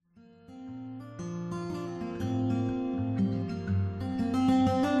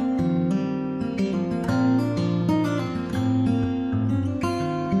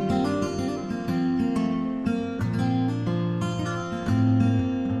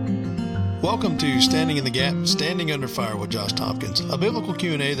Welcome to Standing in the Gap, Standing Under Fire with Josh Tompkins, a biblical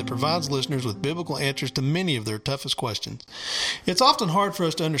Q&A that provides listeners with biblical answers to many of their toughest questions. It's often hard for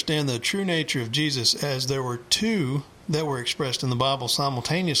us to understand the true nature of Jesus, as there were two that were expressed in the Bible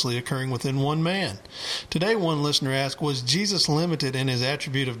simultaneously occurring within one man. Today, one listener asked, was Jesus limited in his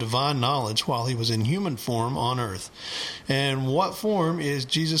attribute of divine knowledge while he was in human form on earth? And what form is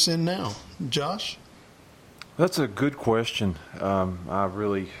Jesus in now? Josh? That's a good question. I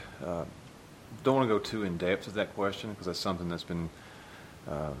really don't want to go too in depth with that question, because that's something that's been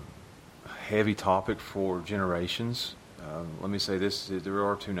a heavy topic for generations. Let me say this, there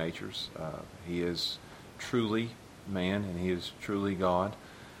are two natures. He is truly man and he is truly God,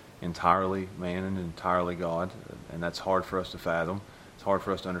 entirely man and entirely God, and that's hard for us to fathom. It's hard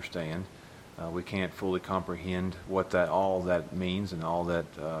for us to understand. We can't fully comprehend what all that means and all that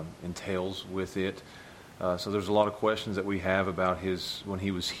entails with it. So there's a lot of questions that we have about when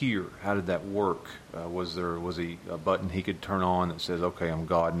he was here. How did that work? Was he a button he could turn on that says, okay, I'm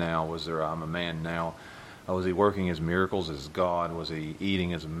God now? Was there, I'm a man now? Was he working his miracles as God? Was he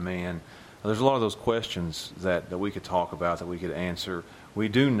eating as a man? There's a lot of those questions that we could talk about, that we could answer. We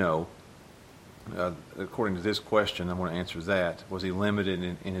do know, according to this question, I want to answer that. Was he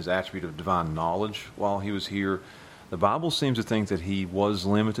limited in his attribute of divine knowledge while he was here? The Bible seems to think that he was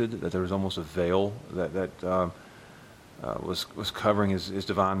limited, that there was almost a veil that was covering his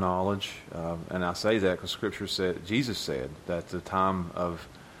divine knowledge. And I say that because Scripture said, Jesus said, that the time of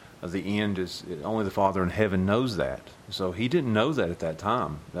the end is only the Father in heaven knows that. So he didn't know that at that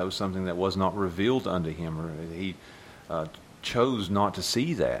time. That was something that was not revealed unto him, or he chose not to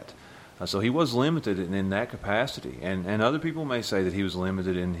see that. So he was limited in that capacity. And other people may say that he was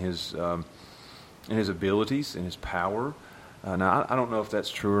limited in his abilities, in his power. Now, I don't know if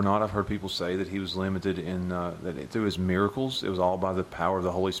that's true or not. I've heard people say that he was limited that through his miracles. It was all by the power of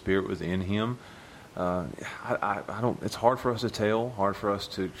the Holy Spirit within him. I don't. It's hard for us to tell. Hard for us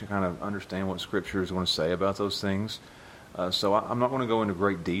to kind of understand what Scripture is going to say about those things. So I'm not going to go into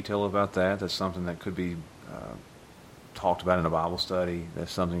great detail about that. That's something that could be talked about in a Bible study.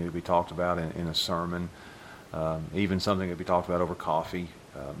 That's something that could be talked about in a sermon. Even something that could be talked about over coffee.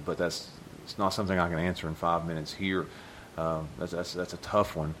 But it's not something I can answer in 5 minutes here. That's a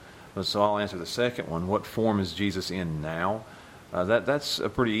tough one. So I'll answer the second one. What form is Jesus in now? That's a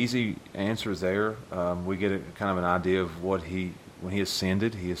pretty easy answer there. We get kind of an idea of when he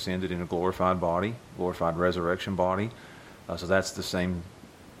ascended in a glorified body, glorified resurrection body. So that's the same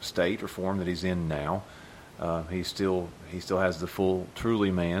state or form that he's in now. He still has the full,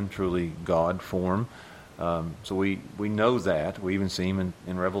 truly man, truly God form. So we know that. We even see him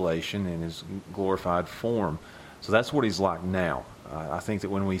in Revelation in his glorified form. So that's what he's like now. I think that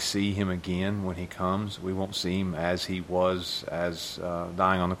when we see him again, when he comes, we won't see him as he was as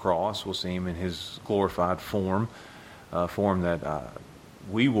dying on the cross. We'll see him in his glorified form that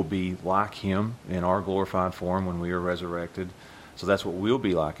we will be like him in our glorified form when we are resurrected. So that's what we'll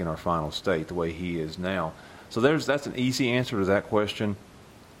be like in our final state, the way he is now. So that's an easy answer to that question.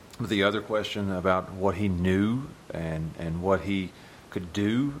 The other question about what he knew and what he could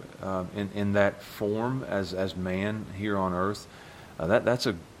do in that form as man here on earth, that's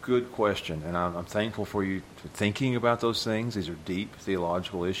a good question, and I'm thankful for you thinking about those things. These are deep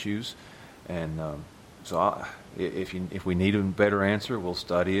theological issues, and if we need a better answer, we'll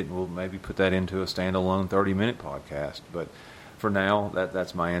study it, and we'll maybe put that into a standalone 30-minute podcast. But for now,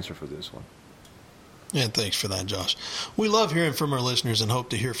 that's my answer for this one. Yeah, thanks for that, Josh. We love hearing from our listeners and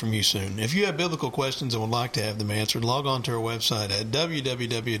hope to hear from you soon. If you have biblical questions and would like to have them answered, log on to our website at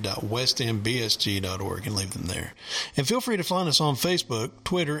www.westmbsg.org and leave them there. And feel free to find us on Facebook,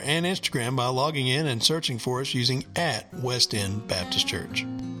 Twitter, and Instagram by logging in and searching for us using @West End Baptist Church.